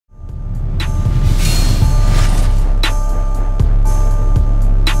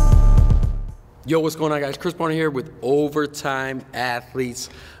Yo, what's going on, guys? Chris Barner here with Overtime Athletes.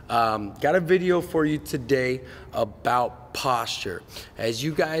 Got a video for you today about posture. As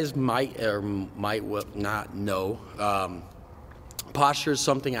you guys might not know, posture is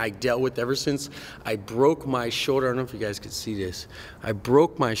something I dealt with ever since I broke my shoulder. I don't know if you guys can see this. I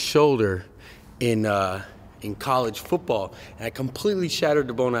broke my shoulder in college football, and I completely shattered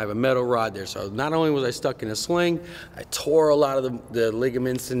the bone. I have a metal rod there, so not only was I stuck in a sling, I tore a lot of the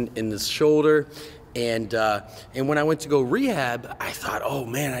ligaments in the shoulder, and when I went to go rehab, I thought, oh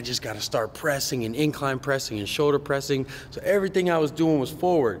man, I just got to start pressing and incline pressing and shoulder pressing. So everything I was doing was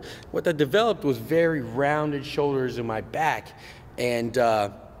forward. What that developed was very rounded shoulders in my back, and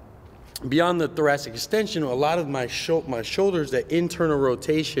beyond the thoracic extension, a lot of my shoulders, that internal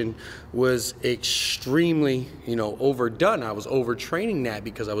rotation was extremely, overdone. I was overtraining that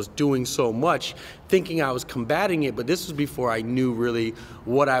because I was doing so much, thinking I was combating it, but this was before I knew really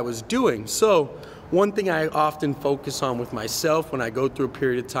what I was doing. So one thing I often focus on with myself when I go through a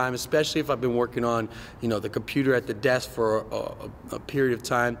period of time, especially if I've been working on, the computer at the desk for a period of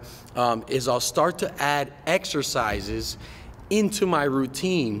time, is I'll start to add exercises into my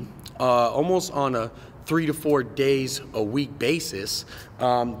routine almost on a 3 to 4 days a week basis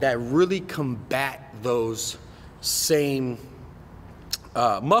that really combat those same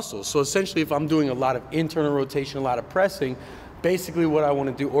muscles. So essentially, if I'm doing a lot of internal rotation, a lot of pressing, basically what I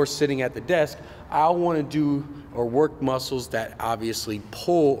want to do, or sitting at the desk, I want to do or work muscles that obviously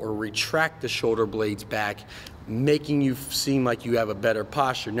pull or retract the shoulder blades back, making you seem like you have a better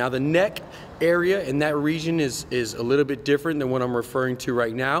posture. Now the neck area in that region is a little bit different than what I'm referring to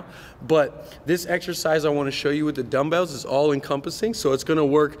right now, but this exercise I want to show you with the dumbbells is all encompassing. So it's going to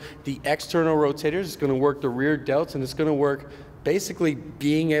work the external rotators, it's going to work the rear delts, and it's going to work basically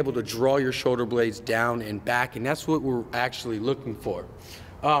being able to draw your shoulder blades down and back, and that's what we're actually looking for.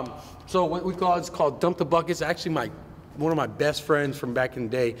 So what we call, it's called dump the buckets. Actually, one of my best friends from back in the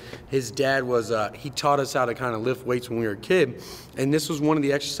day, his dad was, he taught us how to kind of lift weights when we were a kid, and this was one of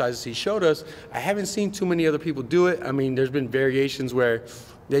the exercises he showed us. I haven't seen too many other people do it. I mean, there's been variations where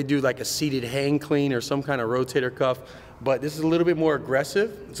they do like a seated hang clean or some kind of rotator cuff, but this is a little bit more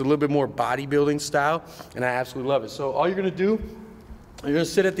aggressive. It's a little bit more bodybuilding style, and I absolutely love it. So all you're gonna do, you're gonna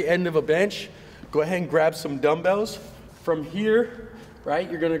sit at the end of a bench, go ahead and grab some dumbbells. From here, right,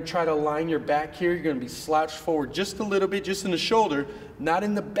 you're gonna try to align your back here. You're gonna be slouched forward just a little bit, just in the shoulder, not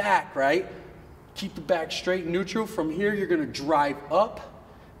in the back, right? Keep the back straight and neutral. From here, you're gonna drive up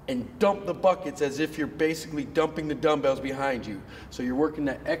and dump the buckets as if you're basically dumping the dumbbells behind you. So you're working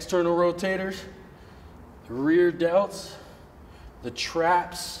the external rotators, the rear delts, the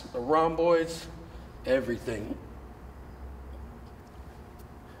traps, the rhomboids, everything.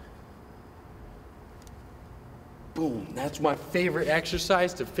 Boom, that's my favorite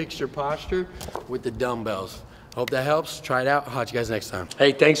exercise to fix your posture with the dumbbells. Hope that helps. Try it out. I'll catch you guys next time.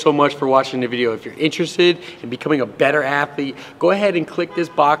 Hey, thanks so much for watching the video. If you're interested in becoming a better athlete, go ahead and click this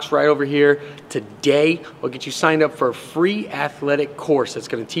box right over here. Today, we'll get you signed up for a free athletic course that's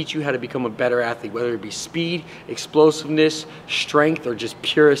gonna teach you how to become a better athlete, whether it be speed, explosiveness, strength, or just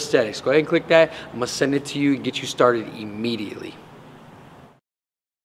pure aesthetics. Go ahead and click that. I'm gonna send it to you and get you started immediately.